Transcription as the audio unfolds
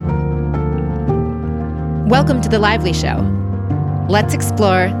Welcome to The Lively Show. Let's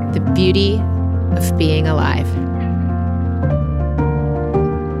explore the beauty of being alive.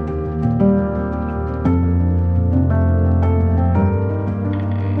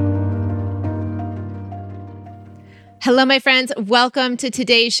 Hello, my friends. Welcome to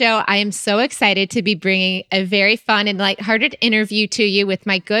today's show. I am so excited to be bringing a very fun and lighthearted interview to you with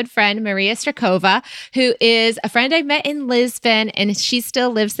my good friend, Maria Strakhova, who is a friend I met in Lisbon, and she still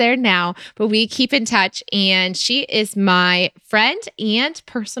lives there now, but we keep in touch. And she is my friend and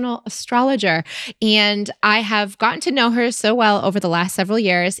personal astrologer. And I have gotten to know her so well over the last several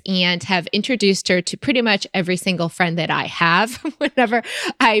years and have introduced her to pretty much every single friend that I have whenever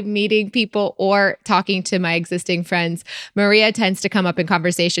I'm meeting people or talking to my existing friends. Maria tends to come up in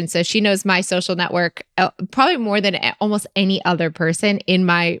conversation, so she knows my social network probably more than almost any other person in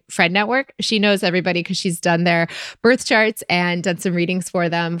my friend network. She knows everybody because she's done their birth charts and done some readings for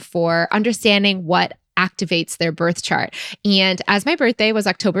them for understanding what activates their birth chart. And as my birthday was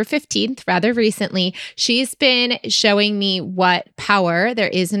October 15th, rather recently, she's been showing me what power there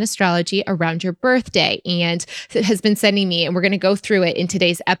is in astrology around your birthday and has been sending me, and we're going to go through it in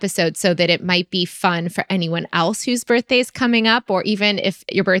today's episode so that it might be fun for anyone else whose birthday is coming up, or even if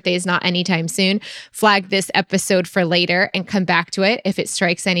your birthday is not anytime soon, flag this episode for later and come back to it if it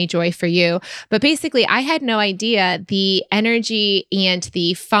strikes any joy for you. But basically, I had no idea the energy and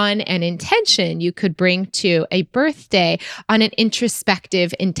the fun and intention you could bring to a birthday on an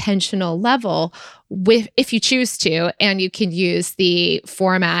introspective, intentional level if you choose to, and you can use the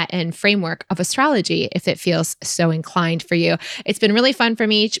format and framework of astrology if it feels so inclined for you. It's been really fun for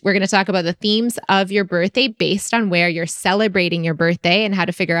me. We're going to talk about the themes of your birthday based on where you're celebrating your birthday and how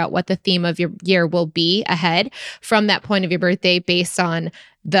to figure out what the theme of your year will be ahead from that point of your birthday based on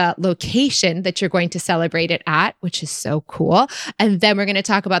the location that you're going to celebrate it at, which is so cool. And then we're going to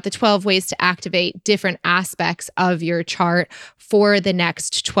talk about the 12 ways to activate different aspects of your chart for the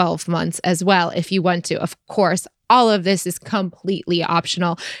next 12 months as well, if you want to. Of course, all of this is completely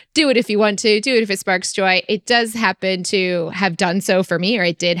optional. Do it if you want to, do it if it sparks joy. It does happen to have done so for me, or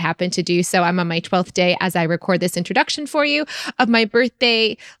it did happen to do so. I'm on my 12th day as I record this introduction for you of my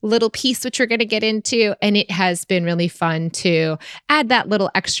birthday little piece, which we're going to get into. And it has been really fun to add that little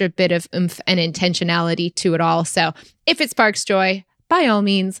extra bit of oomph and intentionality to it all. So if it sparks joy, by all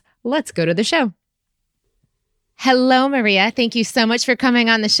means, let's go to the show. Hello, Maria. Thank you so much for coming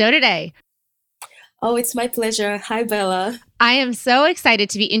on the show today. Oh, it's my pleasure. Hi, Bella. I am so excited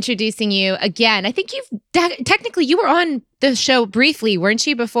to be introducing you again. I think technically you were on the show briefly, weren't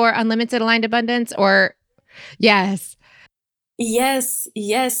you, before Unlimited Aligned Abundance? Or yes.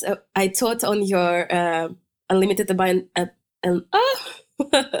 Yes. I taught on your Unlimited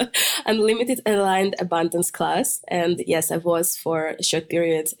Unlimited Aligned Abundance class. And yes, I was for a short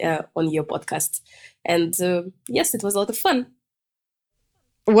period on your podcast. And yes, it was a lot of fun.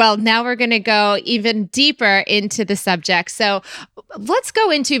 Well, now we're going to go even deeper into the subject. So let's go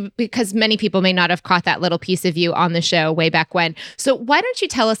into, because many people may not have caught that little piece of you on the show way back when. So why don't you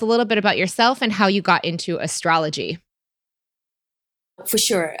tell us a little bit about yourself and how you got into astrology? For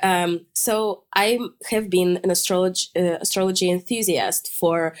sure. So I have been an astrology enthusiast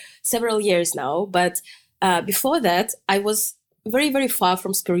for several years now. But before that, I was very, very far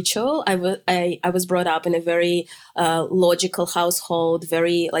from spiritual. I was brought up in a very logical household,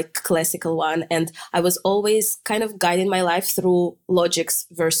 very classical one. And I was always kind of guiding my life through logics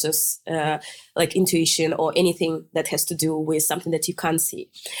versus intuition or anything that has to do with something that you can't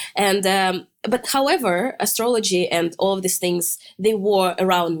see. And but however, astrology and all of these things, they were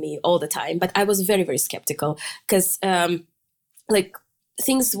around me all the time. But I was very, very skeptical because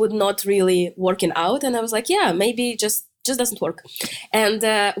things would not really working out. And I was like, yeah, maybe just doesn't work. And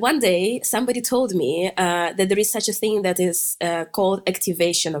one day somebody told me that there is such a thing that is called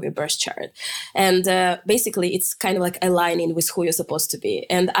activation of your birth chart. And basically it's kind of like aligning with who you're supposed to be.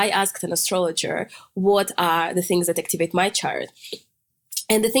 And I asked an astrologer, what are the things that activate my chart?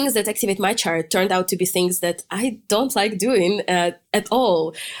 And the things that activate my chart turned out to be things that I don't like doing at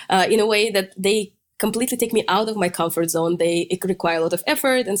all, in a way that they completely take me out of my comfort zone. It require a lot of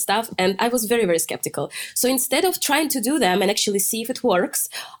effort and stuff. And I was very, very skeptical. So instead of trying to do them and actually see if it works,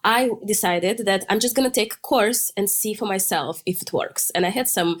 I decided that I'm just going to take a course and see for myself if it works. And I had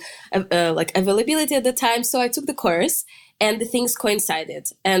some availability at the time. So I took the course and the things coincided.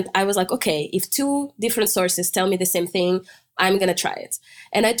 And I was like, okay, if two different sources tell me the same thing, I'm going to try it.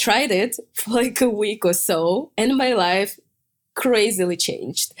 And I tried it for like a week or so, and my life crazily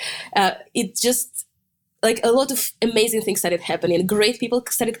changed. like a lot of amazing things started happening. Great people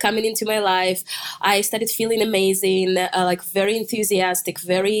started coming into my life. I started feeling amazing, like very enthusiastic,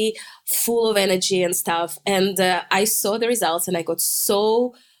 very full of energy and stuff. And I saw the results, and I got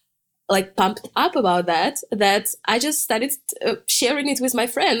so like pumped up about that I just started sharing it with my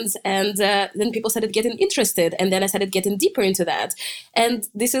friends, and then people started getting interested, and then I started getting deeper into that. And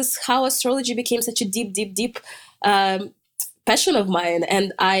this is how astrology became such a deep passion of mine.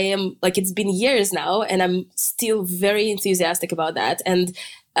 And I am like, it's been years now, and I'm still very enthusiastic about that. And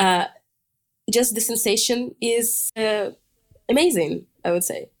just the sensation is amazing, I would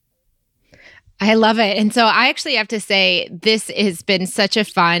say. I love it. And so I actually have to say, this has been such a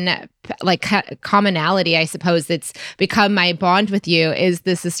fun, like commonality, I suppose, that's become my bond with you, is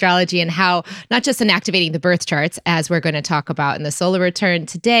this astrology, and how not just in activating the birth charts, as we're going to talk about in the solar return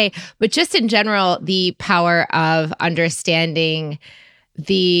today, but just in general, the power of understanding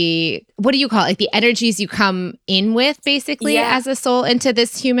the, what do you call it? Like the energies you come in with, basically, Yeah. as a soul into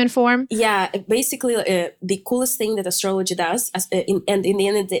this human form. Yeah, basically, the coolest thing that astrology does, and in the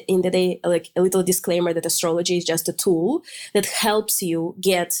end of in the day, like a little disclaimer that astrology is just a tool that helps you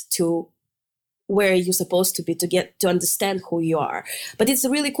get to where you're supposed to be, to get to understand who you are. But it's a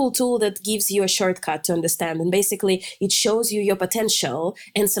really cool tool that gives you a shortcut to understand. And basically, it shows you your potential.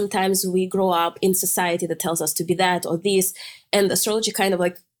 And sometimes we grow up in society that tells us to be that or this. And astrology kind of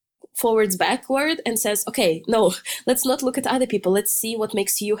like forwards backward and says, okay, no, let's not look at other people. Let's see what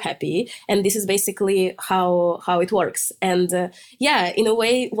makes you happy. And this is basically how it works. And yeah, in a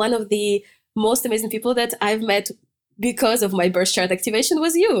way, one of the most amazing people that I've met because of my birth chart activation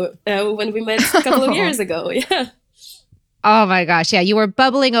was you when we met a couple of years ago. Yeah. Oh my gosh. Yeah. You were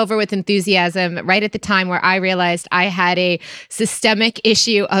bubbling over with enthusiasm right at the time where I realized I had a systemic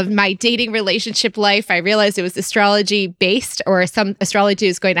issue of my dating relationship life. I realized it was astrology based, or some astrology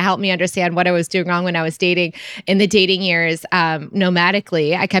was going to help me understand what I was doing wrong when I was dating in the dating years.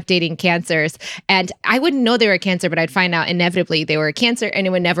 Nomadically, I kept dating cancers, and I wouldn't know they were a cancer, but I'd find out inevitably they were a cancer, and it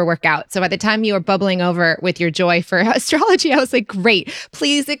would never work out. So by the time you were bubbling over with your joy for astrology, I was like, great,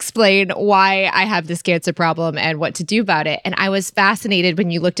 please explain why I have this cancer problem and what to do about it. And I was fascinated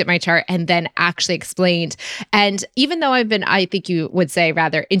when you looked at my chart and then actually explained. And even though I've been, I think you would say,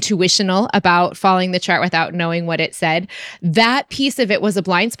 rather intuitional about following the chart without knowing what it said, that piece of it was a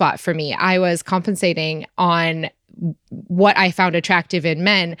blind spot for me. I was compensating on what I found attractive in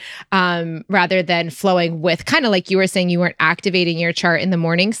men, rather than flowing with, kind of like you were saying, you weren't activating your chart in the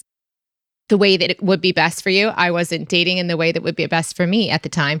mornings the way that it would be best for you. I wasn't dating in the way that would be best for me at the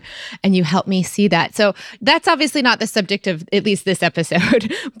time. And you helped me see that. So that's obviously not the subject of at least this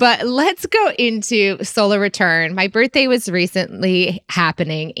episode, but let's go into solar return. My birthday was recently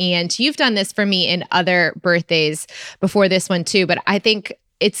happening, and you've done this for me in other birthdays before this one too. But I think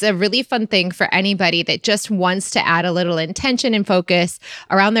it's a really fun thing for anybody that just wants to add a little intention and focus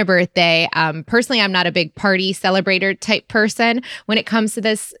around their birthday. Personally, I'm not a big party celebrator type person when it comes to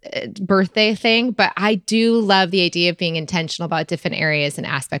this birthday thing, but I do love the idea of being intentional about different areas and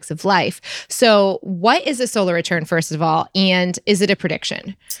aspects of life. So what is a solar return, first of all, and is it a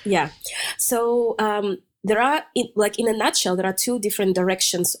prediction? Yeah. So there are, in a nutshell, there are two different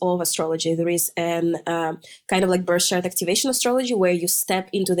directions of astrology. There is an kind of like birth chart activation astrology, where you step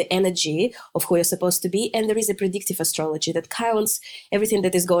into the energy of who you're supposed to be. And there is a predictive astrology that counts everything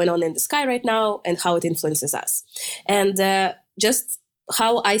that is going on in the sky right now and how it influences us. And just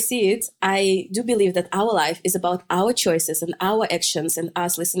how I see it, I do believe that our life is about our choices and our actions and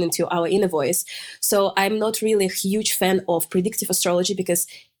us listening to our inner voice. So I'm not really a huge fan of predictive astrology, because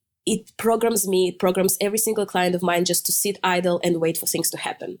it programs me, it programs every single client of mine just to sit idle and wait for things to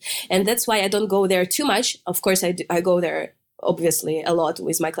happen. And that's why I don't go there too much. Of course, I go there obviously a lot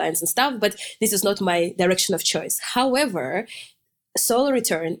with my clients and stuff, but this is not my direction of choice. However, solar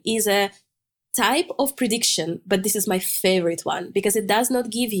return is a type of prediction, but this is my favorite one, because it does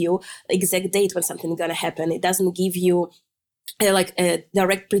not give you exact date when something is going to happen. It doesn't give you like a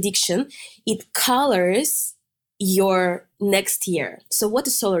direct prediction. It colors your next year. So what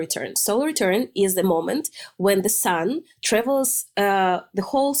is solar return? Solar return is the moment when the sun travels the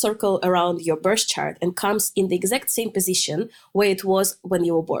whole circle around your birth chart and comes in the exact same position where it was when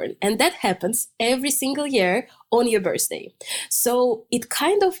you were born. And that happens every single year on your birthday. So it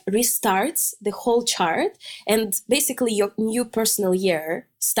kind of restarts the whole chart, and basically your new personal year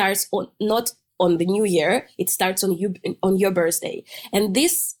starts on, not on the new year, it starts on your birthday. And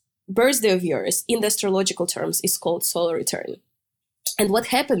this birthday of yours in the astrological terms is called solar return. And what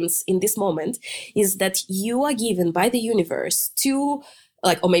happens in this moment is that you are given by the universe two,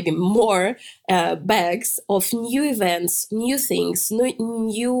 like, or maybe more bags of new events, new things,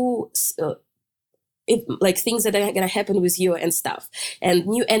 new like things that are going to happen with you and stuff, and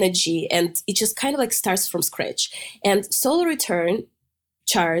new energy, and it just kind of like starts from scratch. And solar return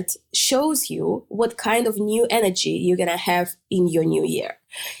chart shows you what kind of new energy you're going to have in your new year.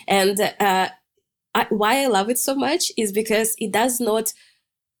 And why I love it so much is because it does not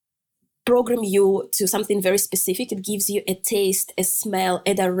program you to something very specific. It gives you a taste, a smell,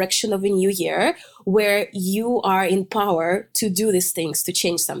 a direction of a new year where you are in power to do these things, to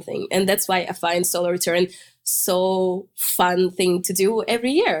change something. And that's why I find solar return so fun thing to do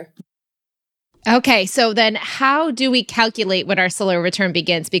every year. Okay, so then how do we calculate when our solar return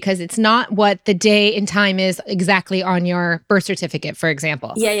begins? Because it's not what the day and time is exactly on your birth certificate, for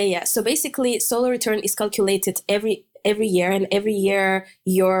example. Yeah. So basically, solar return is calculated every year, and every year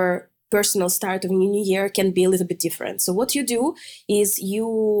your personal start of a new year can be a little bit different. So what you do is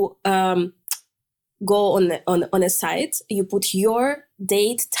you go on a site, you put your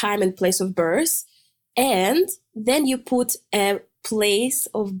date, time, and place of birth, and then you put a place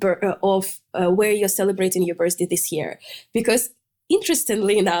of where you're celebrating your birthday this year. Because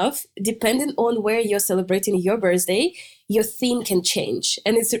interestingly enough, depending on where you're celebrating your birthday, your theme can change.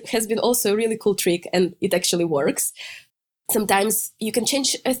 And it has been also a really cool trick, and it actually works. Sometimes you can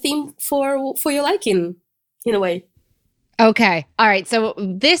change a theme for your liking, in a way. Okay. All right. So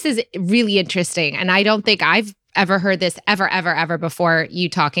this is really interesting. And I don't think I've ever heard this ever before you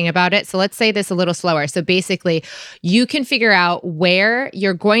talking about it. So let's say this a little slower. So basically, you can figure out where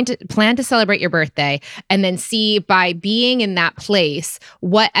you're going to plan to celebrate your birthday, and then see by being in that place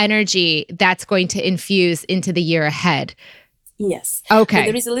what energy that's going to infuse into the year ahead. Yes. Okay. But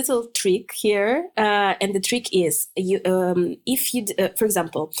there is a little trick here, and the trick is if you, for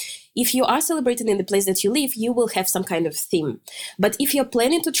example, if you are celebrating in the place that you live, you will have some kind of theme. But if you're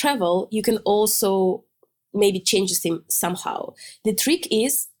planning to travel, you can also maybe change the theme somehow. The trick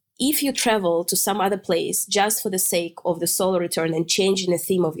is, if you travel to some other place just for the sake of the solar return and changing the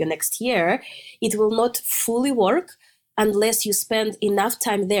theme of your next year, it will not fully work unless you spend enough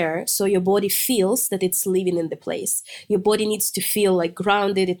time there so your body feels that it's living in the place. Your body needs to feel like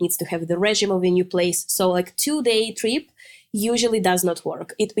grounded. It needs to have the regime of a new place. So like 2-day trip usually does not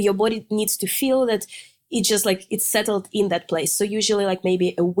work. Your body needs to feel that it just like it's settled in that place. So usually like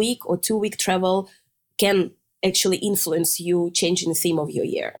maybe a week or 2-week travel can actually influence you changing the theme of your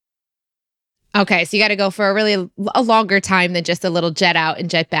year. Okay, so you got to go for a longer time than just a little jet out and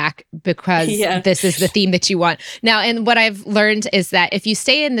jet back, because this is the theme that you want. Now, and what I've learned is that if you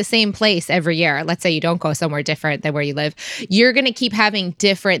stay in the same place every year, let's say you don't go somewhere different than where you live, you're going to keep having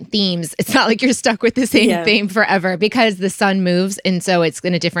different themes. It's not like you're stuck with the same theme forever, because the sun moves, and so it's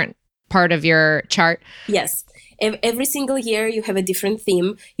in a different part of your chart. Yes. Every single year you have a different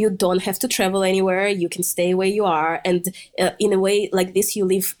theme. You don't have to travel anywhere. You can stay where you are. And in a way like this, you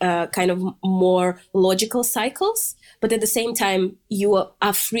live kind of more logical cycles. But at the same time, you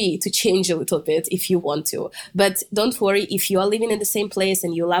are free to change a little bit if you want to. But don't worry, if you are living in the same place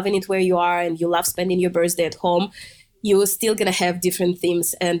and you're loving it where you are and you love spending your birthday at home, you're still going to have different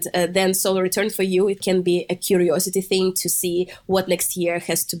themes. And then solar return for you, it can be a curiosity thing to see what next year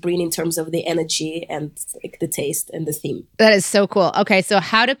has to bring in terms of the energy and like the taste and the theme. That is so cool. Okay, so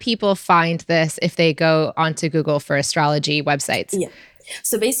how do people find this if they go onto Google for astrology websites? Yeah.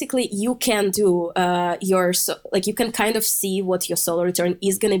 So basically, you can do you can kind of see what your solar return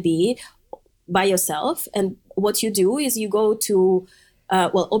is going to be by yourself. And what you do is you go to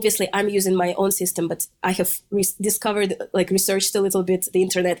obviously I'm using my own system, but I have researched a little bit the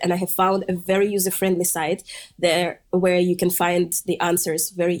internet, and I have found a very user-friendly site there where you can find the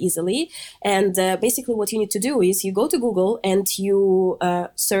answers very easily. And basically what you need to do is you go to Google and you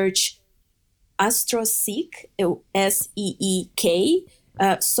search AstroSeek, SEEK,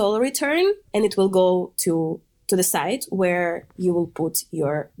 solar return, and it will go to the site where you will put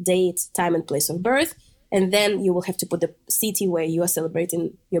your date, time, and place of birth. And then you will have to put the city where you are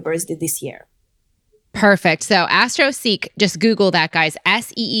celebrating your birthday this year. Perfect. So AstroSeek, just Google that, guys.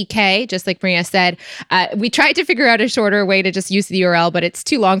 SEEK, just like Maria said. We tried to figure out a shorter way to just use the URL, but it's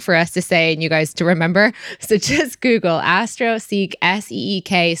too long for us to say and you guys to remember. So just Google AstroSeek,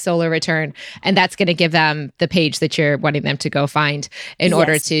 SEEK, solar return, and that's going to give them the page that you're wanting them to go find in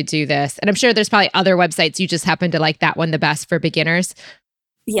order to do this. And I'm sure there's probably other websites. You just happen to like that one the best for beginners.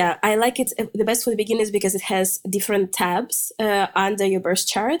 Yeah, I like it the best for the beginners because it has different tabs under your birth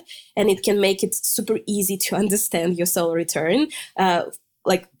chart, and it can make it super easy to understand your solar return,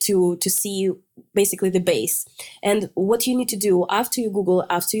 to see basically the base. And what you need to do after you Google,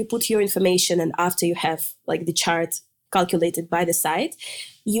 after you put your information, and after you have like the chart calculated by the site,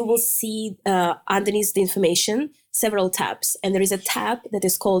 you will see underneath the information several tabs. And there is a tab that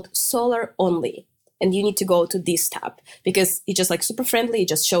is called Solar Only. and you need to go to this tab because it's just like super friendly. It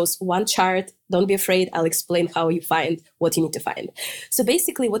just shows one chart. Don't be afraid. I'll explain how you find what you need to find. So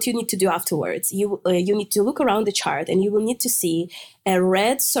basically what you need to do afterwards, you need to look around the chart and you will need to see a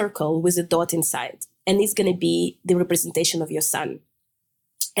red circle with a dot inside. And it's going to be the representation of your sun.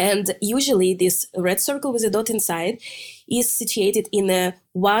 And usually this red circle with a dot inside is situated in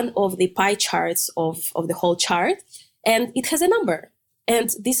one of the pie charts of the whole chart. And it has a number. And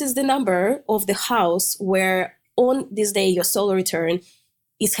this is the number of the house where on this day your solar return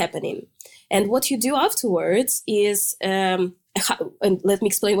is happening. And what you do afterwards is, and let me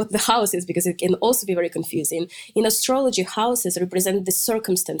explain what the house is, because it can also be very confusing. In astrology, houses represent the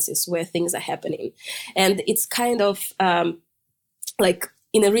circumstances where things are happening. And it's kind of like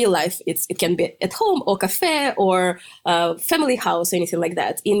in a real life, it can be at home or cafe or family house or anything like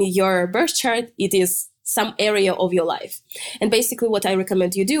that. In your birth chart, it is some area of your life. And basically what I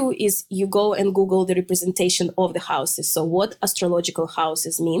recommend you do is you go and Google the representation of the houses. So what astrological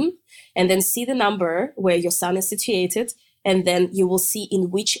houses mean, and then see the number where your sun is situated. And then you will see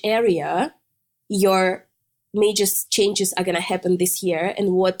in which area your major changes are going to happen this year,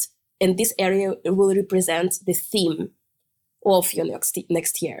 and this area will represent the theme of your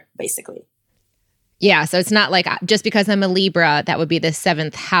next year, basically. Yeah, so it's not like just because I'm a Libra, that would be the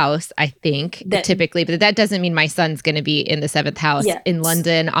 7th house, I think, typically. But that doesn't mean my son's going to be in the 7th house in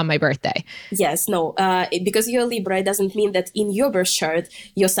London on my birthday. Yes, no. Because you're a Libra, it doesn't mean that in your birth chart,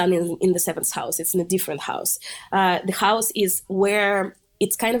 your sun is in the 7th house. It's in a different house. The house is where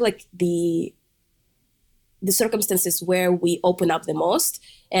it's kind of like the circumstances where we open up the most.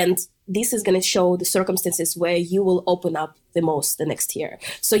 And this is going to show the circumstances where you will open up the most the next year.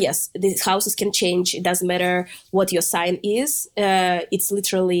 So yes, the houses can change. It doesn't matter what your sign is. It's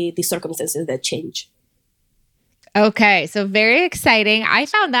literally the circumstances that change. Okay, so very exciting. I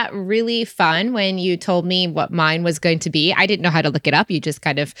found that really fun when you told me what mine was going to be. I didn't know how to look it up. You just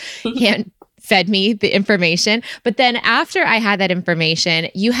kind of fed me the information. But then after I had that information,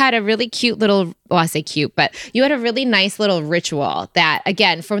 you had a really cute little, well, I say cute, but you had a really nice little ritual that,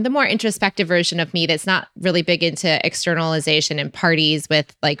 again, from the more introspective version of me that's not really big into externalization and parties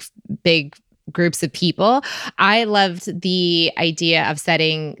with like big groups of people, I loved the idea of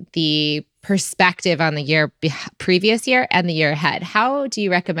setting the perspective on the previous year and the year ahead. How do you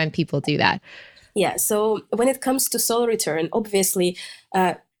recommend people do that? Yeah, so when it comes to solar return, obviously,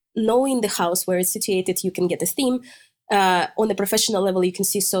 knowing the house where it's situated, you can get a theme. On the professional level, you can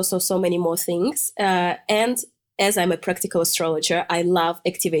see so many more things. And as I'm a practical astrologer, I love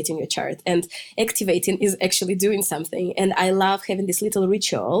activating your chart. And activating is actually doing something. And I love having this little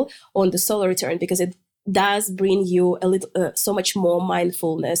ritual on the solar return because it does bring you a little, so much more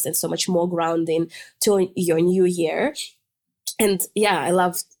mindfulness and so much more grounding to your new year. And yeah, I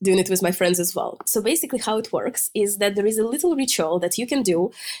love doing it with my friends as well. So basically how it works is that there is a little ritual that you can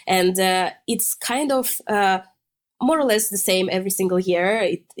do. And it's kind of more or less the same every single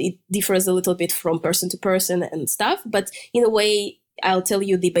year. It differs a little bit from person to person and stuff. But in a way, I'll tell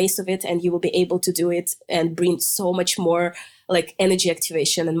you the base of it and you will be able to do it and bring so much more like energy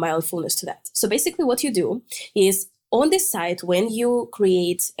activation and mindfulness to that. So basically what you do is on this site, when you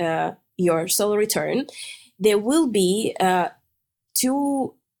create your solar return, there will be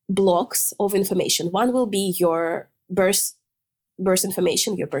 2 blocks of information. One will be your birth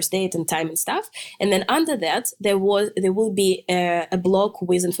information, your birth date and time and stuff. And then under that, there will be a block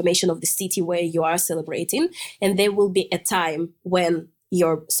with information of the city where you are celebrating. And there will be a time when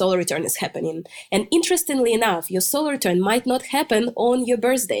your solar return is happening. And interestingly enough, your solar return might not happen on your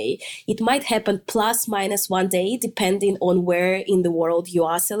birthday. It might happen plus minus 1 day, depending on where in the world you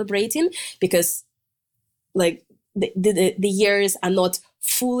are celebrating, because like the years are not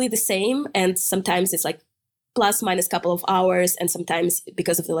fully the same. And sometimes it's like plus minus couple of hours. And sometimes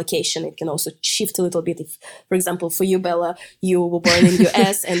because of the location, it can also shift a little bit. If, for example, for you, Bella, you were born in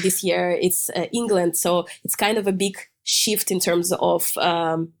US and this year it's England. So it's kind of a big shift in terms of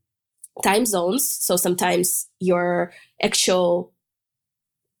time zones. So sometimes your actual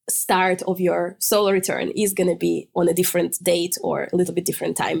start of your solar return is going to be on a different date or a little bit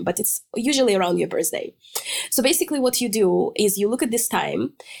different time, but it's usually around your birthday. So basically what you do is you look at this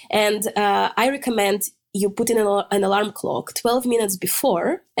time, and I recommend you put in an alarm clock 12 minutes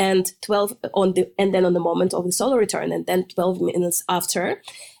before and 12 and then on the moment of the solar return, and then 12 minutes after,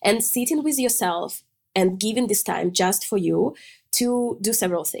 and sitting with yourself and giving this time just for you to do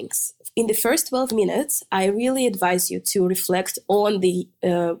several things. In the first 12 minutes, I really advise you to reflect on the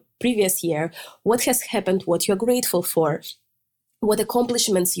previous year, what has happened, what you're grateful for, what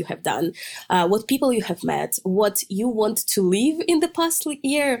accomplishments you have done, what people you have met, what you want to live in the past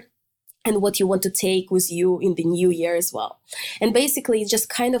year, and what you want to take with you in the new year as well. And basically, it just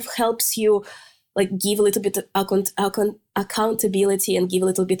kind of helps you like give a little bit of accountability and give a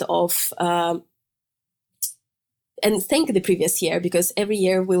little bit of and thank the previous year, because every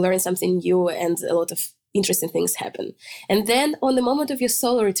year we learn something new and a lot of interesting things happen. And then on the moment of your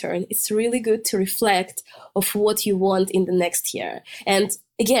solar return, it's really good to reflect of what you want in the next year. And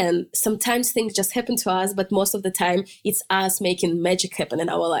again, sometimes things just happen to us, but most of the time it's us making magic happen in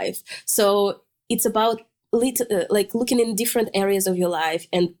our life. So it's about like looking in different areas of your life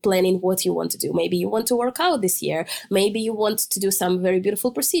and planning what you want to do. Maybe you want to work out this year. Maybe you want to do some very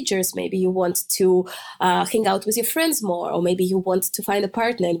beautiful procedures. Maybe you want to hang out with your friends more, or maybe you want to find a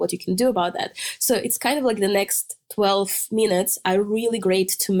partner and what you can do about that. So it's kind of like the next 12 minutes are really great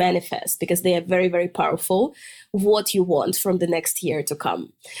to manifest, because they are very, very powerful, what you want from the next year to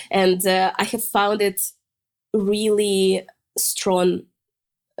come. And I have found it really strong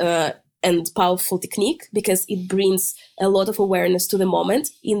and powerful technique, because it brings a lot of awareness to the moment,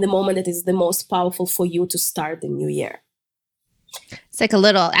 in the moment that is the most powerful for you to start the new year. It's like a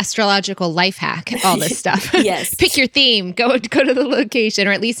little astrological life hack, all this stuff. Yes. Pick your theme, go to the location,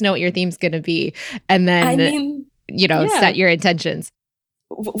 or at least know what your theme's going to be. And then, set your intentions.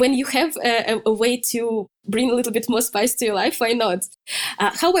 When you have a way to bring a little bit more spice to your life, why not?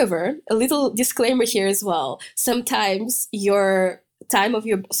 However, a little disclaimer here as well. Sometimes your time of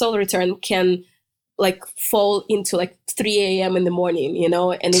your solar return can like fall into like 3 a.m. in the morning,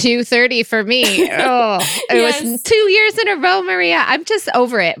 and 2:30 for me. Oh, it was 2 years in a row, Maria. I'm just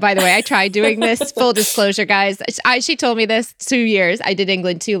over it. By the way, I tried doing this. Full disclosure, guys. She told me this 2 years. I did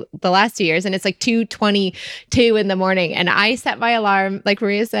England the last 2 years, and it's like 2:22 in the morning. And I set my alarm, like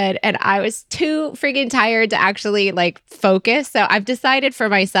Maria said, and I was too freaking tired to actually like focus. So I've decided for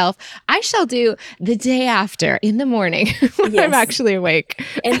myself, I shall do the day after in the morning when I'm actually awake.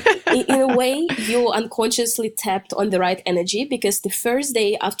 And in a way, you unconsciously tapped on the right energy, because the first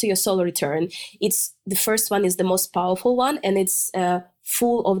day after your solar return, it's the first one is the most powerful one, and it's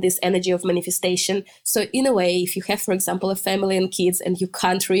full of this energy of manifestation. So in a way, if you have, for example, a family and kids, and you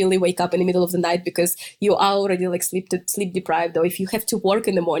can't really wake up in the middle of the night because you are already like sleep deprived, or if you have to work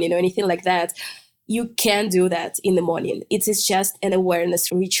in the morning or anything like that, you can do that in the morning. It is just an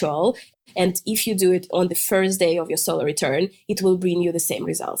awareness ritual. And if you do it on the first day of your solar return, it will bring you the same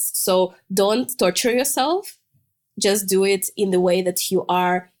results. So don't torture yourself. Just do it in the way that you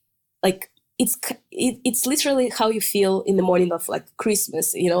are, like, it's literally how you feel in the morning of like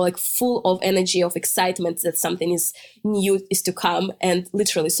Christmas, like full of energy, of excitement that something is new is to come. And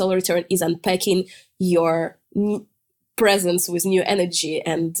literally solar return is unpacking your presence with new energy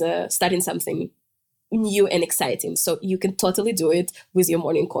and starting something new and exciting. So you can totally do it with your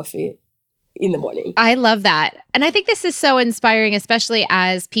morning coffee in the morning. I love that. And I think this is so inspiring, especially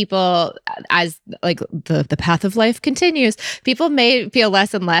as people, as like the path of life continues, people may feel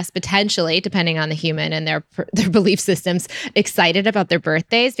less and less, potentially, depending on the human and their belief systems, excited about their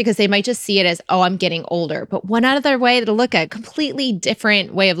birthdays, because they might just see it as, oh, I'm getting older. But one other way to look at, a completely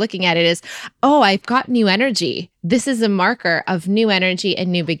different way of looking at it is, oh, I've got new energy. This is a marker of new energy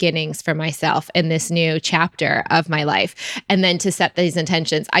and new beginnings for myself in this new chapter of my life. And then to set these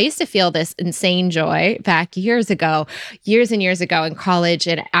intentions. I used to feel this insane joy back years and years ago in college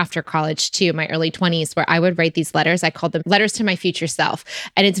and after college too, my early 20s, where I would write these letters. I called them letters to my future self.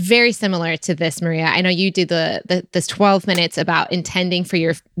 And it's very similar to this, Maria. I know you do this 12 minutes about intending for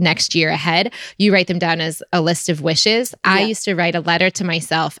your next year ahead. You write them down as a list of wishes. Yeah. I used to write a letter to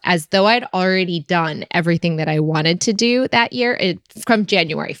myself as though I'd already done everything that I wanted to do that year, from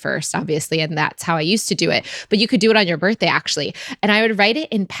January 1st, obviously. And that's how I used to do it. But you could do it on your birthday, actually. And I would write it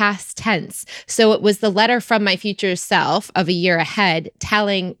in past tense. So it was the letter from my future self of a year ahead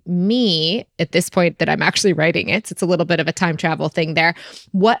telling me at this point that I'm actually writing it. So it's a little bit of a time travel thing there,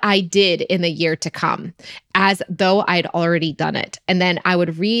 what I did in the year to come, as though I'd already done it. And then I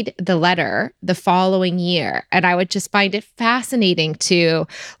would read the letter the following year, and I would just find it fascinating to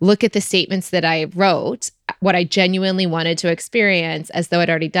look at the statements that I wrote, what I genuinely wanted to experience as though I'd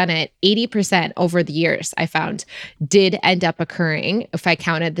already done it. 80% over the years I found did end up occurring. If I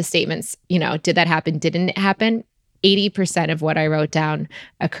counted the statements, did that happen? Didn't it happen? 80% of what I wrote down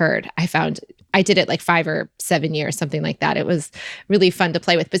occurred. I found I did it like 5 or 7 years, something like that. It was really fun to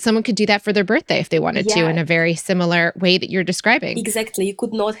play with. But someone could do that for their birthday if they wanted to, in a very similar way that you're describing. Exactly. You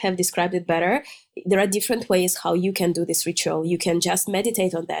could not have described it better. There are different ways how you can do this ritual. You can just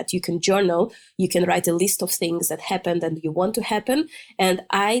meditate on that. You can journal. You can write a list of things that happened and you want to happen. And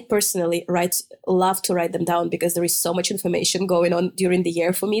I personally love to write them down, because there is so much information going on during the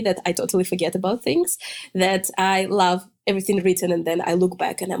year for me that I totally forget about things, that I love everything written, and then I look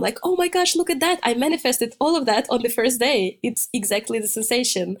back and I'm like, oh my gosh, look at that. I manifested all of that on the first day. It's exactly the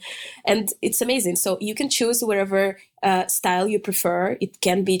sensation. And it's amazing. So you can choose wherever style you prefer. It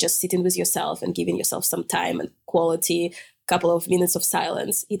can be just sitting with yourself and giving yourself some time and quality, couple of minutes of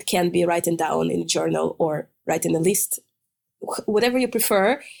silence. It can be writing down in a journal or writing a list. Whatever you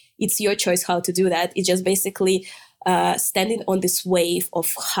prefer, it's your choice how to do that. It's just basically standing on this wave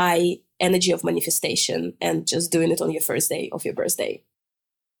of high energy of manifestation and just doing it on your first day of your birthday.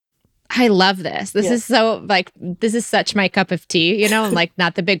 I love this. This is so like, this is such my cup of tea, you know, I'm like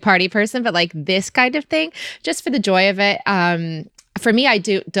not the big party person, but like this kind of thing, just for the joy of it. For me, I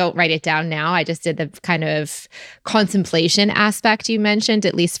don't write it down now. I just did the kind of contemplation aspect you mentioned,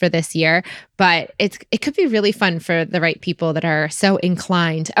 at least for this year. But it could be really fun for the right people that are so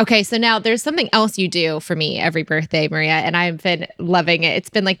inclined. Okay, so now there's something else you do for me every birthday, Maria, and I've been loving it. It's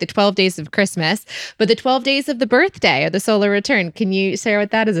been like the 12 days of Christmas, but the 12 days of the birthday or the solar return. Can you share what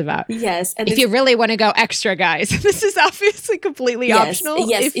that is about? Yes. And if you really want to go extra, guys, this is obviously completely optional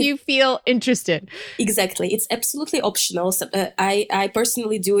if you feel interested. Exactly. It's absolutely optional. So, I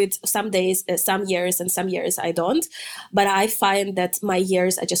personally do it some days, some years, and some years I don't. But I find that my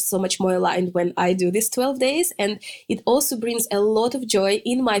years are just so much more aligned when I do this 12 days. And it also brings a lot of joy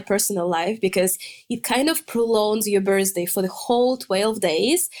in my personal life because it kind of prolongs your birthday for the whole 12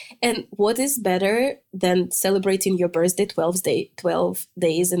 days. And what is better than celebrating your birthday 12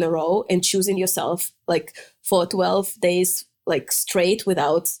 days in a row and choosing yourself like for 12 days like straight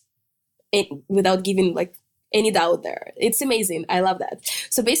without giving like any doubt there. It's amazing. I love that.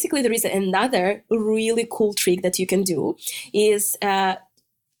 So basically there is another really cool trick that you can do is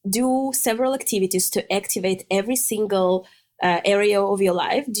do several activities to activate every single area of your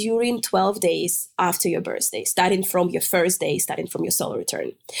life during 12 days after your birthday, starting from your first day, starting from your solar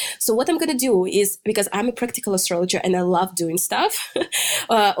return. So what I'm going to do is, because I'm a practical astrologer and I love doing stuff,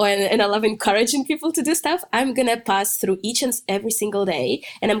 and I love encouraging people to do stuff, I'm going to pass through each and every single day,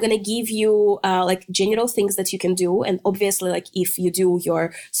 and I'm going to give you like general things that you can do. And obviously, like if you do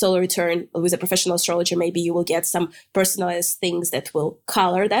your solar return with a professional astrologer, maybe you will get some personalized things that will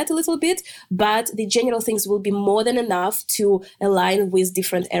color that a little bit, but the general things will be more than enough to align with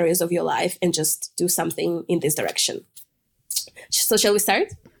different areas of your life and just do something in this direction. So shall we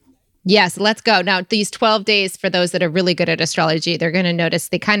start? Yes, let's go. Now, these 12 days, for those that are really good at astrology, they're going to notice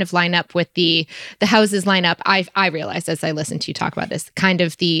they kind of line up with the houses line up. I realized as I listened to you talk about this, kind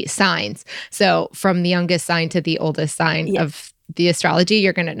of the signs. So from the youngest sign to the oldest sign of the astrology,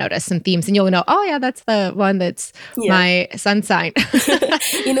 you're going to notice some themes and you'll know, oh yeah, that's the one that's my sun sign.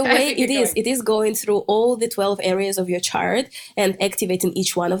 In a way, it is going through all the 12 areas of your chart and activating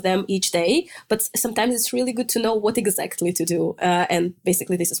each one of them each day. But sometimes it's really good to know what exactly to do. And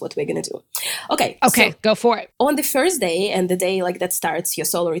basically, this is what we're going to do. Okay, so go for it. On the first day and the day like that starts your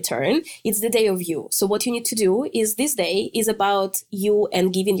solar return, it's the day of you. So what you need to do is this day is about you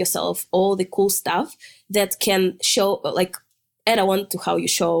and giving yourself all the cool stuff that can show like add on to how you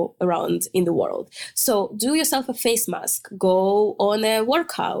show around in the world. So do yourself a face mask, go on a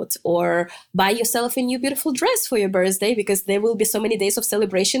workout, or buy yourself a new beautiful dress for your birthday, because there will be so many days of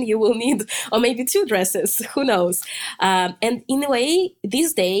celebration you will need, or maybe 2 dresses, who knows. And in a way,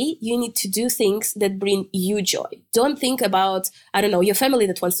 this day, you need to do things that bring you joy. Don't think about, I don't know, your family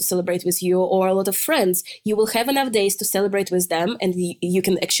that wants to celebrate with you or a lot of friends. You will have enough days to celebrate with them, and you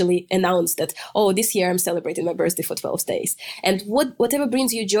can actually announce that, oh, this year I'm celebrating my birthday for 12 days. And whatever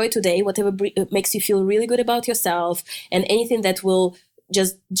brings you joy today, whatever makes you feel really good about yourself, and anything that will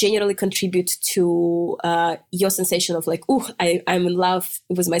just generally contribute to your sensation of like, oh, I'm in love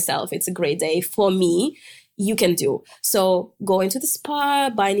with myself. It's a great day for me. You can do. So going to the spa,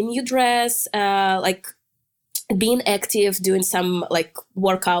 buying a new dress, like being active, doing some like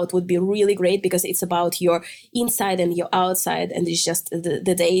workout would be really great, because it's about your inside and your outside, and it's just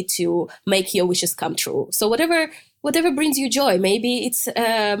the day to make your wishes come true. So whatever brings you joy, maybe it's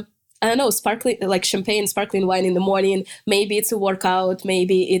I don't know, sparkling like champagne, sparkling wine in the morning. Maybe it's a workout.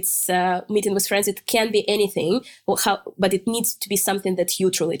 Maybe it's meeting with friends. It can be anything, but it needs to be something that you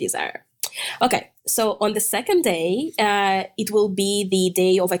truly desire. Okay, so on the second day, it will be the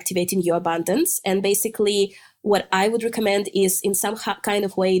day of activating your abundance. And basically, what I would recommend is in some kind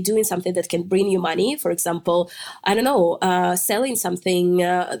of way doing something that can bring you money. For example, I don't know, selling something,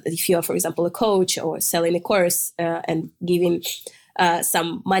 if you're, for example, a coach, or selling a course and giving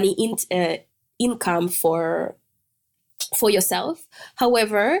some money income for yourself.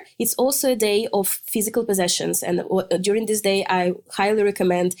 However, it's also a day of physical possessions. And during this day, I highly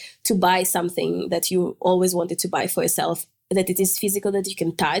recommend to buy something that you always wanted to buy for yourself that it is physical, that you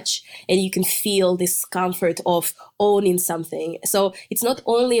can touch, and you can feel this comfort of owning something. So it's not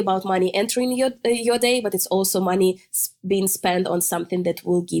only about money entering your day, but it's also money being spent on something that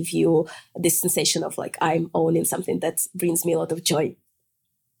will give you this sensation of like, I'm owning something that brings me a lot of joy.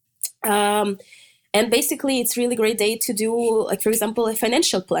 And basically, it's really great day to do, like, for example, a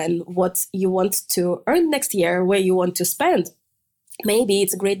financial plan, what you want to earn next year, where you want to spend. Maybe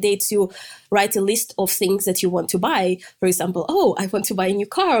it's a great day to write a list of things that you want to buy. For example, oh, I want to buy a new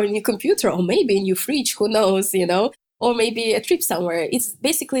car or a new computer, or maybe a new fridge, who knows, or maybe a trip somewhere.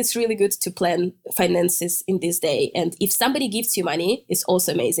 It's really good to plan finances in this day. And if somebody gives you money, it's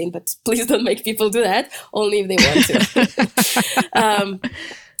also amazing, but please don't make people do that, only if they want to.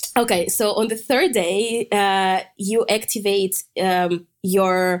 Okay, so on the third day, you activate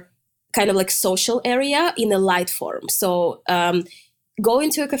your kind of like social area in a light form. So go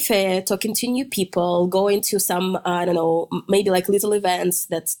into a cafe, talking to new people, go into some, I don't know, maybe like little events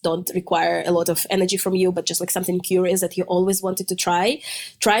that don't require a lot of energy from you, but just like something curious that you always wanted to try.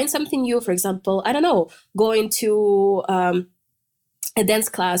 Trying something new, for example, I don't know, going to a dance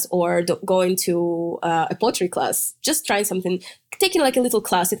class or going to a pottery class, just trying something, taking like a little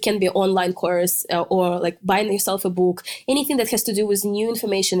class. It can be an online course or like buying yourself a book. Anything that has to do with new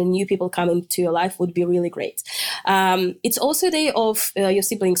information and new people coming to your life would be really great. It's also a day of your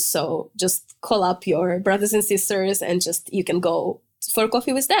siblings, so just call up your brothers and sisters and just you can go for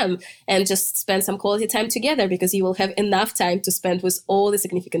coffee with them and just spend some quality time together, because you will have enough time to spend with all the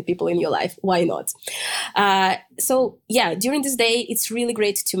significant people in your life. Why not? So yeah, during this day, it's really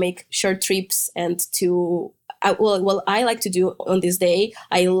great to make short trips and to well, I like to do on this day,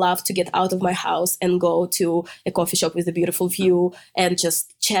 I love to get out of my house and go to a coffee shop with a beautiful view and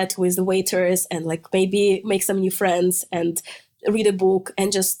just chat with the waiters and like maybe make some new friends and read a book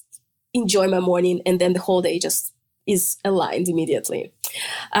and just enjoy my morning. And then the whole day just is aligned immediately.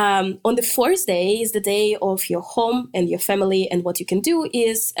 On the fourth day is the day of your home and your family. And what you can do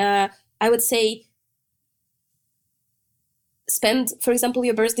is, I would say, spend, for example,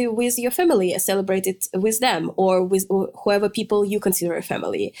 your birthday with your family, celebrate it with them or with whoever people you consider a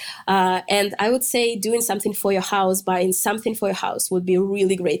family. And I would say doing something for your house, buying something for your house would be a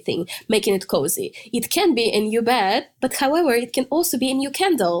really great thing, making it cozy. It can be a new bed, but however, it can also be a new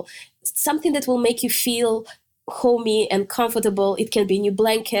candle, something that will make you feel homey and comfortable. It can be a new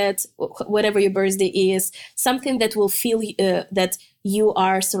blanket, whatever your birthday is, something that will feel that you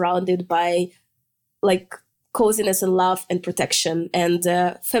are surrounded by like coziness and love and protection. And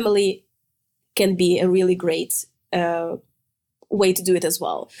family can be a really great way to do it as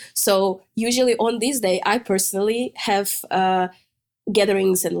well. So usually on this day, I personally have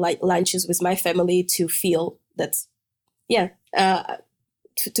gatherings and lunches with my family to feel that,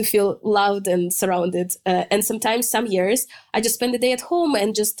 to feel loved and surrounded. And sometimes, some years, I just spend the day at home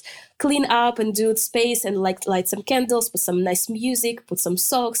and just clean up and do space and like light some candles, put some nice music, put some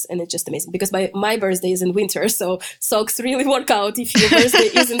socks, and it's just amazing. Because my birthday is in winter, so socks really work out. If your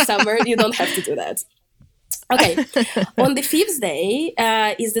birthday is in summer, you don't have to do that. Okay, on the fifth day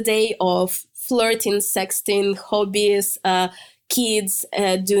is the day of flirting, sexting, hobbies, kids,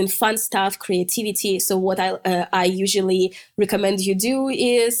 doing fun stuff, creativity. So what I usually recommend you do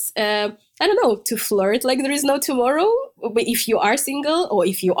is, I don't know, to flirt like there is no tomorrow. But if you are single or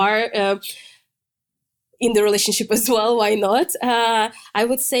if you are in the relationship as well, why not? I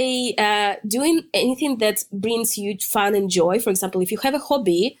would say doing anything that brings you fun and joy. For example, if you have a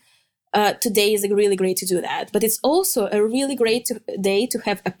hobby, today is really great to do that. But it's also a really great day to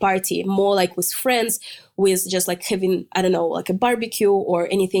have a party, more like with friends, with just like having, I don't know, like a barbecue or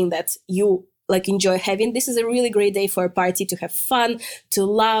anything that you like enjoy having. This is a really great day for a party, to have fun, to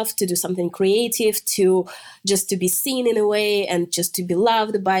laugh, to do something creative, to just to be seen in a way and just to be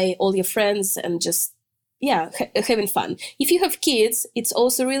loved by all your friends and just having fun. If you have kids, it's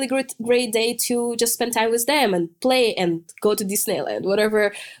also a really great day to just spend time with them and play and go to Disneyland,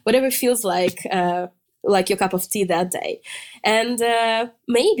 whatever feels like your cup of tea that day. And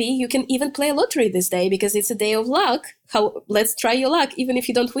maybe you can even play a lottery this day, because it's a day of luck. Let's try your luck. Even if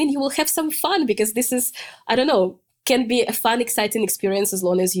you don't win, you will have some fun, because this is, I don't know, can be a fun, exciting experience as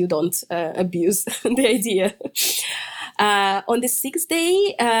long as you don't abuse the idea. On the sixth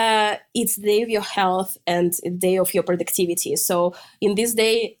day, it's the day of your health and the day of your productivity. So in this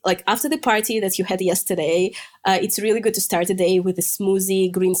day, like after the party that you had yesterday, it's really good to start the day with a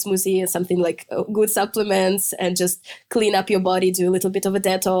smoothie, green smoothie, and something like good supplements, and just clean up your body, do a little bit of a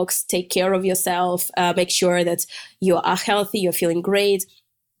detox, take care of yourself, make sure that you are healthy, you're feeling great.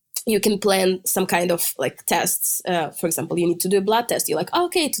 you can plan some kind of like tests. For example, you need to do a blood test. You're like, oh,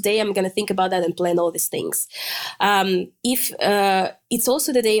 okay, today I'm going to think about that and plan all these things. If it's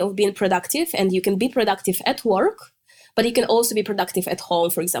also the day of being productive, and you can be productive at work, but you can also be productive at home.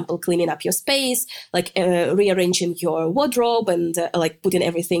 For example, cleaning up your space, like rearranging your wardrobe, and like putting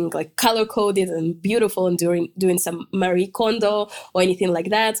everything like color coded and beautiful, and doing some Marie Kondo or anything like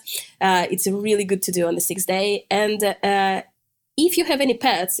that. It's really good to do on the 6th day. And if you have any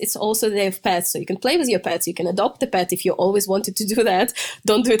pets, it's also the day of pets. So you can play with your pets. You can adopt a pet if you always wanted to do that.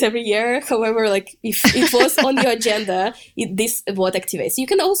 Don't do it every year. However, like if it was on your agenda, this is what activates. You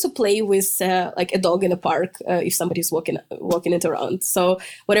can also play with like a dog in a park if somebody's walking it around. So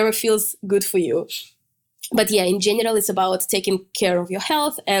whatever feels good for you. But yeah, in general, it's about taking care of your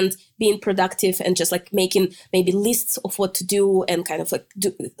health and being productive, and just like making maybe lists of what to do, and kind of like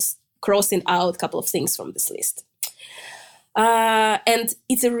crossing out a couple of things from this list. And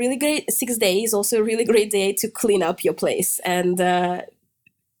it's a really great 6th day is also a really great day to clean up your place, and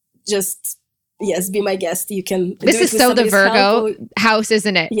just be my guest. You can. This is so the Virgo house,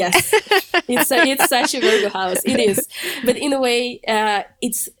 isn't it? Yes, it's such a Virgo house. It is, but in a way,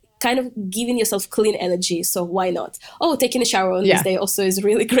 it's kind of giving yourself clean energy. So why not? Oh, taking a shower on this day also is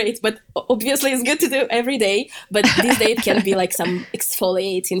really great, but obviously it's good to do every day. But this day it can be like some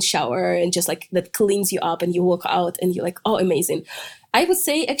exfoliating shower, and just like that cleans you up, and you walk out and you're like, oh, amazing. I would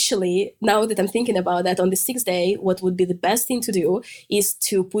say, actually, now that I'm thinking about that, on the 6th day, what would be the best thing to do is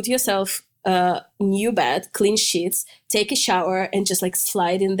to put yourself new bed, clean sheets, take a shower, and just like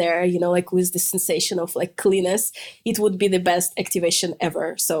slide in there, like with the sensation of like cleanness. It would be the best activation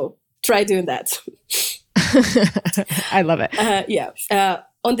ever. So try doing that. I love it.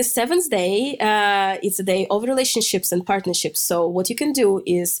 On the 7th day, it's a day of relationships and partnerships. So what you can do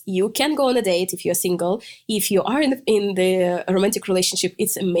is you can go on a date if you're single. If you are in the romantic relationship,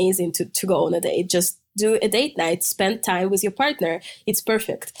 it's amazing to go on a date. Just do a date night, spend time with your partner. It's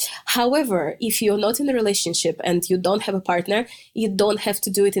perfect. However, if you're not in a relationship and you don't have a partner, you don't have to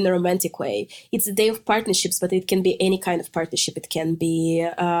do it in a romantic way. It's a day of partnerships, but it can be any kind of partnership. It can be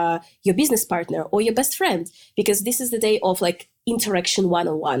your business partner or your best friend, because this is the day of like interaction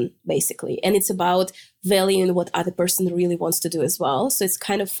one-on-one, basically. And it's about valuing what other person really wants to do as well. So it's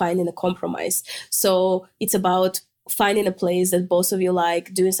kind of finding a compromise. So it's about finding a place that both of you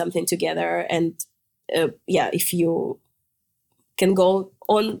like, doing something together, and if you can go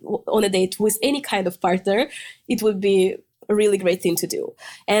on a date with any kind of partner, it would be a really great thing to do.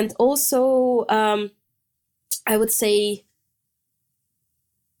 And also, I would say,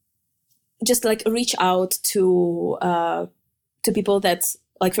 just like reach out to people that,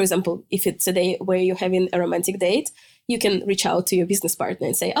 like, for example, if it's a day where you're having a romantic date, you can reach out to your business partner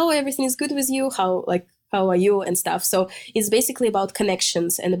and say, oh, everything is good with you. How are you and stuff. So it's basically about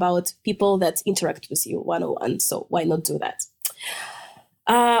connections and about people that interact with you one-on-one. So why not do that?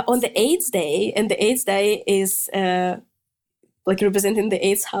 On the 8th day, and the 8th day is like representing the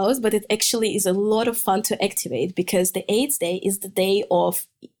 8th house, but it actually is a lot of fun to activate, because the 8th day is the day of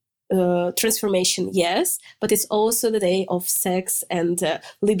transformation, yes, but it's also the day of sex and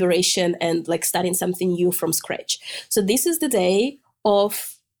liberation, and like starting something new from scratch. So this is the day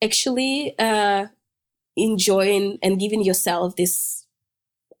of actually enjoying and giving yourself this,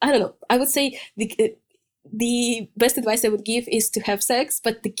 I don't know, I would say the best advice I would give is to have sex,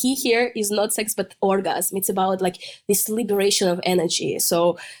 but the key here is not sex, but orgasm. It's about like this liberation of energy.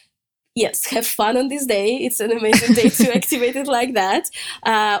 So yes, have fun on this day. It's an amazing day to activate it like that.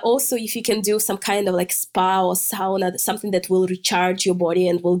 Also, if you can do some kind of like spa or sauna, something that will recharge your body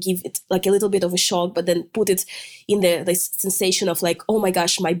and will give it like a little bit of a shock, but then put it in the sensation of like, oh my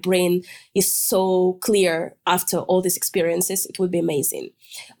gosh, my brain is so clear after all these experiences, it would be amazing.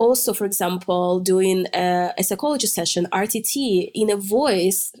 Also, for example, doing a psychology session, RTT, in a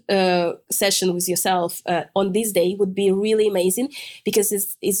voice session with yourself on this day would be really amazing, because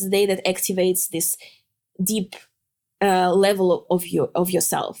it's the day that activates this deep level of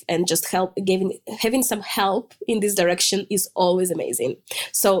yourself, and just having some help in this direction is always amazing.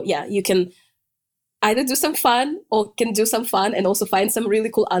 So yeah, you can either do some fun or can do some fun and also find some really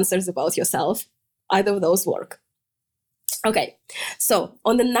cool answers about yourself. Either of those work. Okay, so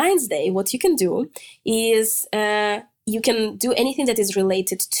on the 9th day, what you can do is you can do anything that is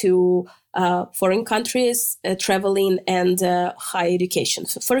related to foreign countries, traveling, and higher education.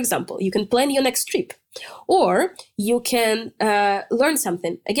 So, for example, you can plan your next trip, or you can learn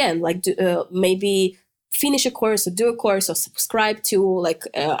something. Again, like maybe finish a course, or do a course, or subscribe to like,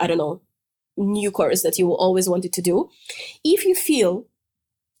 I don't know, new course that you always wanted to do. If you feel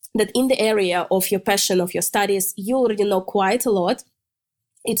that in the area of your passion, of your studies, you already know quite a lot,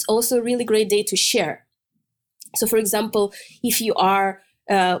 it's also a really great day to share. So, for example, if you are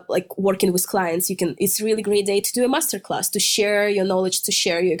like working with clients, it's a really great day to do a masterclass, to share your knowledge, to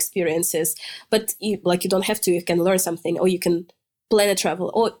share your experiences. But you don't have to. You can learn something, or you can plan a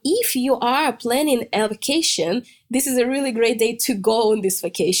travel. Or if you are planning a vacation, this is a really great day to go on this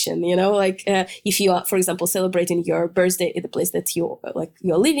vacation. If you are, for example, celebrating your birthday at the place that you're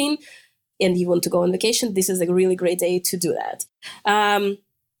living, and you want to go on vacation, this is a really great day to do that.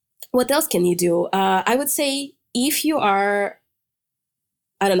 What else can you do? I would say if you are,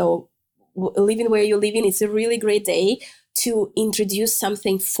 I don't know, living where you're living, it's a really great day to introduce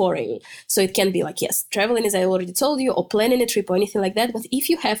something foreign. So it can be like, yes, traveling, as I already told you, or planning a trip or anything like that. But if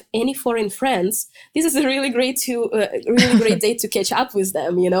you have any foreign friends, this is a really great day to catch up with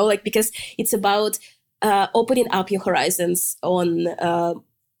them, because it's about opening up your horizons on a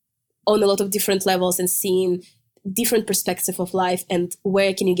lot of different levels and seeing different perspective of life, and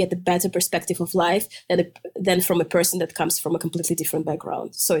where can you get the better perspective of life than from a person that comes from a completely different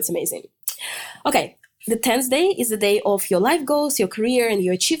background. So it's amazing. Okay, the 10th day is the day of your life goals, your career, and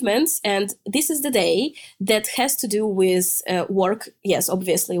your achievements. And this is the day that has to do with work. Yes,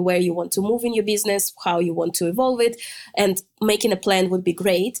 obviously, where you want to move in your business, how you want to evolve it, and making a plan would be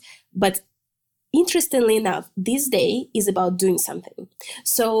great. But interestingly enough, this day is about doing something.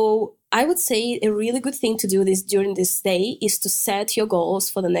 So I would say a really good thing to do during this day is to set your goals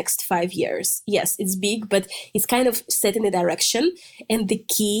for the next 5 years. Yes, it's big, but it's kind of setting a direction. And the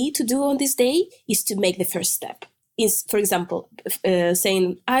key to do on this day is to make the first step. Is, for example,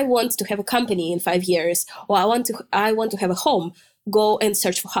 saying, I want to have a company in 5 years, or I want to have a home. Go and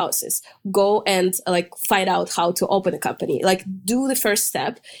search for houses. Go and find out how to open a company. Do the first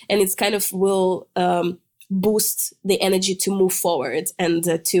step, and it's kind of will boost the energy to move forward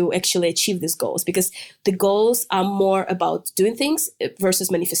and to actually achieve these goals, because the goals are more about doing things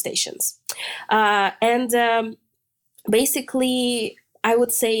versus manifestations. Basically, I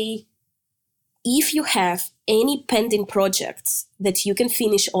would say, if you have any pending projects that you can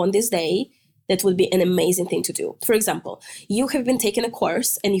finish on this day, that would be an amazing thing to do. For example, you have been taking a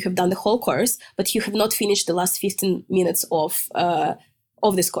course and you have done the whole course, but you have not finished the last 15 minutes of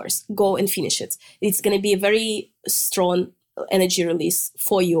this course. Go and finish it. It's going to be a very strong energy release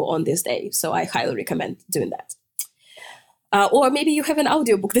for you on this day. So I highly recommend doing that. Or maybe you have an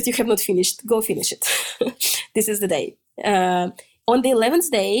audiobook that you have not finished. Go finish it. This is the day. On the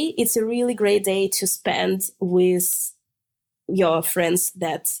 11th day, it's a really great day to spend with your friends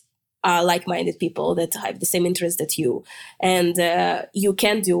that are like-minded people that have the same interest that you. And you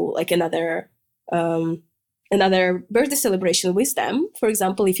can do another birthday celebration with them. For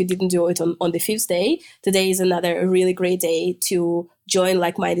example, if you didn't do it on the 5th day, today is another really great day to join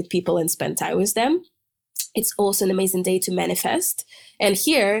like-minded people and spend time with them. It's also an amazing day to manifest. And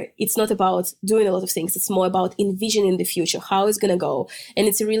here, it's not about doing a lot of things. It's more about envisioning the future, how it's going to go. And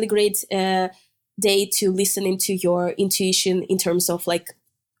it's a really great day to listen into your intuition in terms of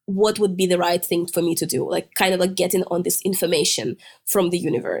what would be the right thing for me to do, getting on this information from the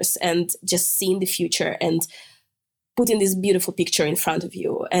universe and just seeing the future and putting this beautiful picture in front of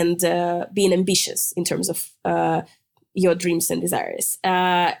you, and being ambitious in terms of your dreams and desires.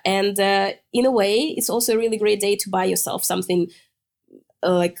 In a way, it's also a really great day to buy yourself something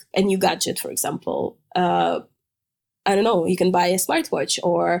like a new gadget, for example. I don't know, you can buy a smartwatch,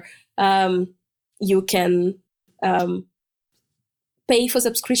 or you can pay for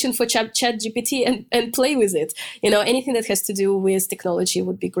subscription for ChatGPT and play with it. Anything that has to do with technology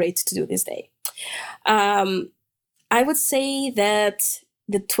would be great to do this day. I would say that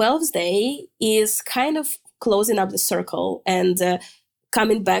the 12th day is kind of closing up the circle and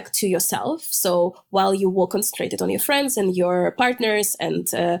coming back to yourself. So while you were concentrated on your friends and your partners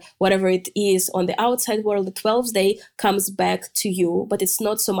and whatever it is on the outside world, the 12th day comes back to you. But it's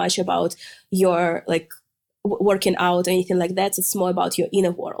not so much about your working out or anything like that. It's more about your inner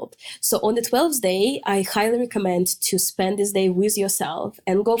world. So on the 12th day, I highly recommend to spend this day with yourself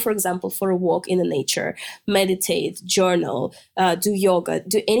and go, for example, for a walk in the nature, meditate, journal, do yoga,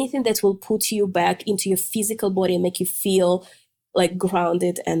 do anything that will put you back into your physical body and make you feel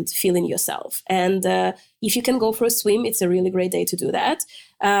grounded and feeling yourself. And if you can go for a swim, it's a really great day to do that.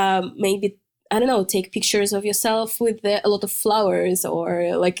 Maybe, I don't know, take pictures of yourself with a lot of flowers, or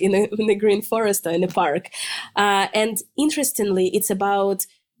in a green forest or in a park. And interestingly, it's about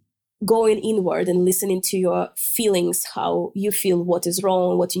going inward and listening to your feelings, how you feel, what is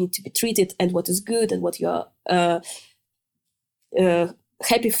wrong, what you need to be treated, and what is good, and what you're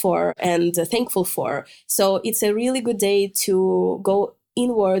happy for and thankful for. So it's a really good day to go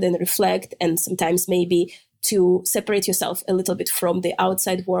inward and reflect, and sometimes maybe to separate yourself a little bit from the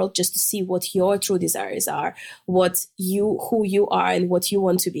outside world, just to see what your true desires are, who you are and what you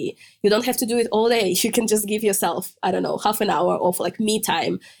want to be. You don't have to do it all day. You can just give yourself, I don't know, half an hour of like me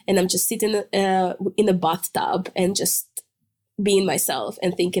time. And I'm just sitting in a bathtub and just being myself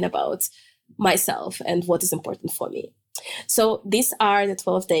and thinking about myself and what is important for me. So these are the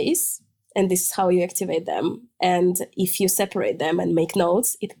 12 days. And this is how you activate them. And if you separate them and make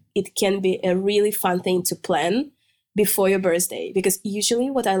notes, it can be a really fun thing to plan before your birthday. Because usually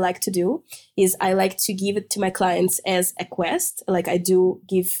what I like to do is I like to give it to my clients as a quest, like I do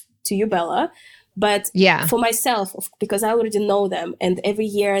give to you, Bella. But for myself, because I already know them, and every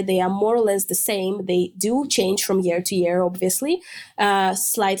year they are more or less the same. They do change from year to year, obviously,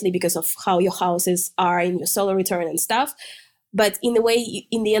 slightly because of how your houses are in your solar return and stuff. But in a way,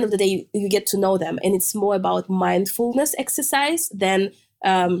 in the end of the day, you get to know them. And it's more about mindfulness exercise than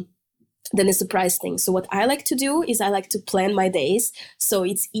a surprise thing. So what I like to do is I like to plan my days. So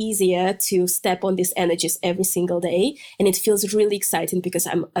it's easier to step on these energies every single day. And it feels really exciting because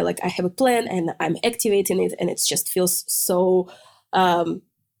I have a plan and I'm activating it. And it just feels so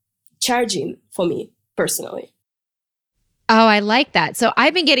charging for me personally. Oh, I like that. So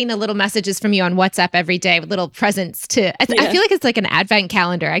I've been getting the little messages from you on WhatsApp every day with little presents I feel like it's like an advent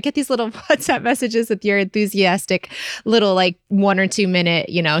calendar. I get these little WhatsApp messages with your enthusiastic little like 1 or 2 minute,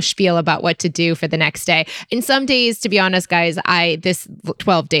 spiel about what to do for the next day. And some days, to be honest, guys, this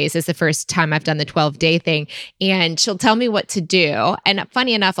 12 days is the first time I've done the 12-day thing, and she'll tell me what to do. And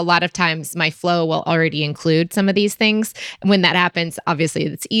funny enough, a lot of times my flow will already include some of these things. And when that happens, obviously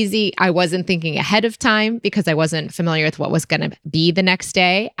it's easy. I wasn't thinking ahead of time because I wasn't familiar with what was going to be the next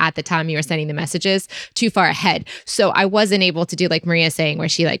day at the time you were sending the messages too far ahead. So I wasn't able to do like Maria saying, where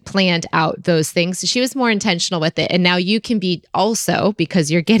she like planned out those things. So she was more intentional with it. And now you can be also, because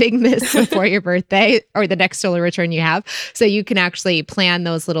you're getting this before your birthday or the next solar return you have. So you can actually plan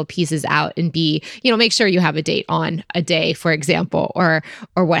those little pieces out and be, make sure you have a date on a day, for example, or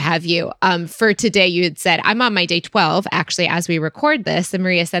what have you. For today, you had said, I'm on my day 12, actually, as we record this. And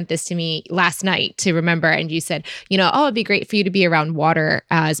Maria sent this to me last night to remember. And you said, it'd be great for you to be around water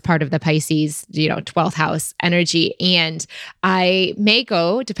as part of the Pisces, 12th house energy. And I may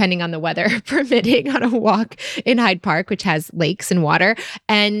go, depending on the weather permitting, on a walk in Hyde Park, which has lakes and water.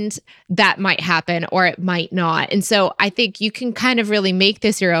 And that might happen or it might not. And so I think you can kind of really make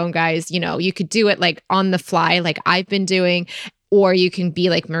this your own, guys. You could do it like on the fly, like I've been doing. Or you can be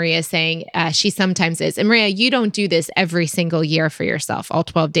like Maria saying, she sometimes is. And Maria, you don't do this every single year for yourself, all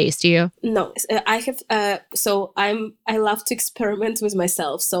 12 days, do you? No, I have. So I love to experiment with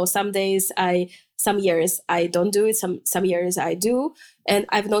myself. So some years I don't do it. Some years I do. And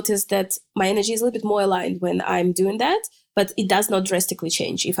I've noticed that my energy is a little bit more aligned when I'm doing that, but it does not drastically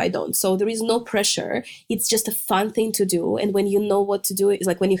change if I don't. So there is no pressure. It's just a fun thing to do. And when you know what to do, it's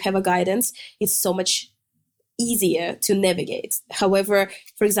like when you have a guidance, it's so much easier to navigate. However,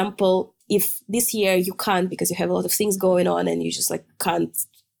 for example, if this year you can't because you have a lot of things going on and you just like can't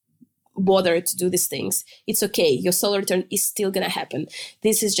bother to do these things, it's okay. Your solar return is still going to happen.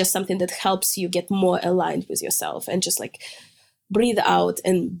 This is just something that helps you get more aligned with yourself and just like breathe out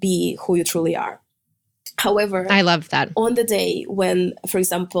and be who you truly are. However, I love that. On the day when, for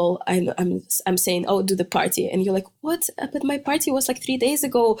example, I'm saying, oh, do the party. And you're like, what? But my party was like 3 days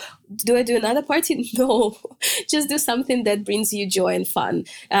ago. Do I do another party? No, just do something that brings you joy and fun.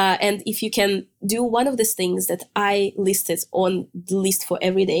 And if you can do one of these things that I listed on the list for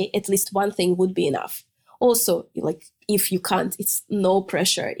every day, at least one thing would be enough. Also, like if you can't, it's no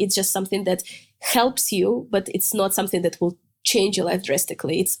pressure. It's just something that helps you, but it's not something that will change your life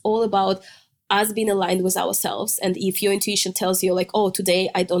drastically. It's all about us being aligned with ourselves. And if your intuition tells you like, oh, today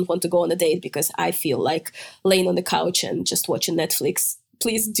I don't want to go on a date because I feel like laying on the couch and just watching Netflix,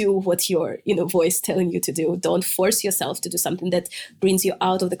 please do what your voice telling you to do. Don't force yourself to do something that brings you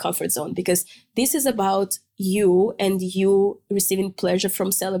out of the comfort zone, because this is about you and you receiving pleasure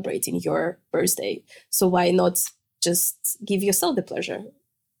from celebrating your birthday. So why not just give yourself the pleasure?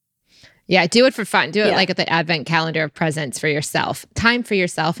 Yeah, do it for fun. Do it like at the advent calendar of presents for yourself. Time for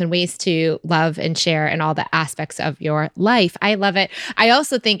yourself and ways to love and share in all the aspects of your life. I love it. I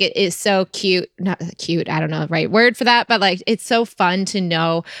also think it is so cute. Not cute, I don't know the right word for that, but like it's so fun to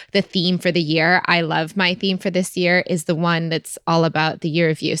know the theme for the year. I love my theme for this year is the one that's all about the year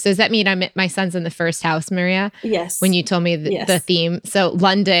of you. So does that mean my son's in the first house, Maria? Yes. When you told me the theme. So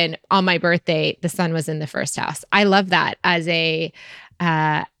London, on my birthday, the sun was in the first house. I love that as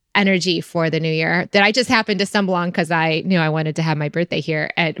energy for the new year that I just happened to stumble on because I knew I wanted to have my birthday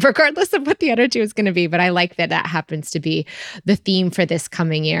here, and regardless of what the energy was going to be. But I like that that happens to be the theme for this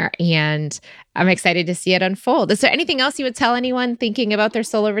coming year, and I'm excited to see it unfold. Is there anything else you would tell anyone thinking about their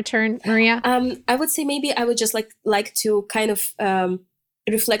solar return, Maria? I would say maybe I would just like to kind of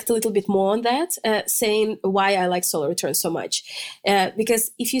reflect a little bit more on that, saying why I like solar return so much.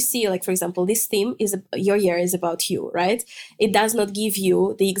 Because if you see, like, for example, this theme is your year is about you, right? It does not give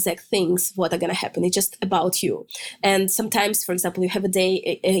you the exact things what are going to happen. It's just about you. And sometimes, for example, you have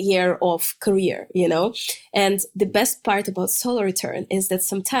a year of career, and the best part about solar return is that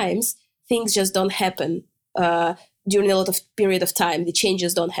sometimes things just don't happen during a lot of period of time. The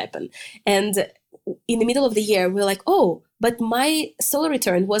changes don't happen. And in the middle of the year, we're like, oh, but my solar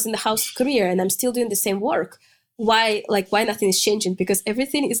return was in the house of career and I'm still doing the same work. Why nothing is changing? Because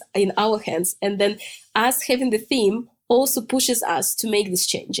everything is in our hands. And then us having the theme also pushes us to make these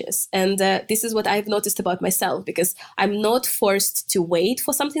changes. And this is what I've noticed about myself, because I'm not forced to wait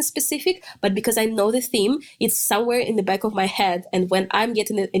for something specific, but because I know the theme, it's somewhere in the back of my head. And when I'm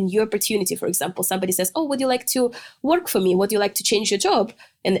getting a new opportunity, for example, somebody says, oh, would you like to work for me? Would you like to change your job?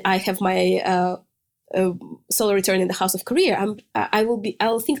 And I have my solar return in the house of career,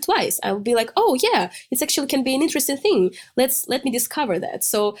 I'll think twice. I'll be like, oh yeah, it's actually can be an interesting thing. Let me discover that.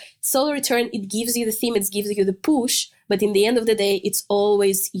 So solar return, it gives you the theme, it gives you the push, but in the end of the day, it's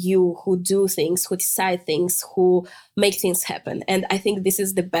always you who do things, who decide things, who make things happen. And I think this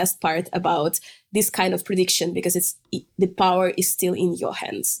is the best part about this kind of prediction, because the power is still in your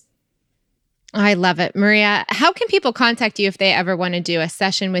hands. I love it. Maria, how can people contact you if they ever want to do a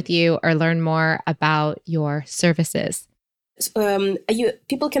session with you or learn more about your services?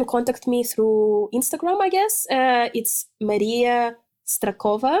 People can contact me through Instagram, I guess. It's Maria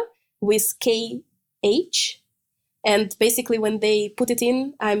Strakhova with KH. And basically when they put it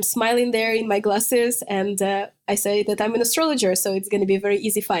in, I'm smiling there in my glasses, and I say that I'm an astrologer, so it's going to be a very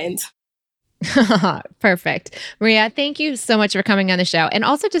easy find. Perfect. Maria, thank you so much for coming on the show. And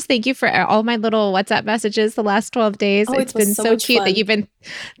also just thank you for all my little WhatsApp messages the last 12 days. Oh, it's been so cute that you've been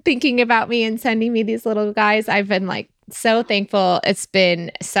thinking about me and sending me these little guys. I've been so thankful. It's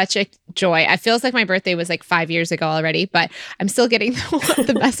been such a joy. It feels like my birthday was 5 years ago already, but I'm still getting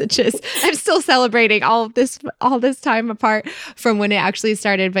the messages. I'm still celebrating all this time apart from when it actually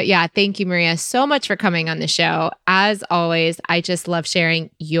started. But yeah, thank you, Maria, so much for coming on the show. As always, I just love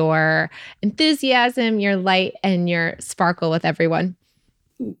sharing your enthusiasm, your light, and your sparkle with everyone.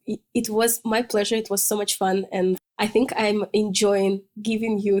 It was my pleasure. It was so much fun. And I think I'm enjoying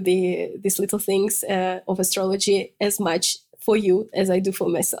giving you these little things of astrology as much for you as I do for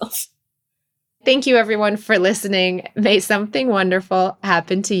myself. Thank you, everyone, for listening. May something wonderful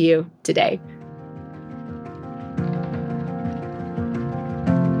happen to you today.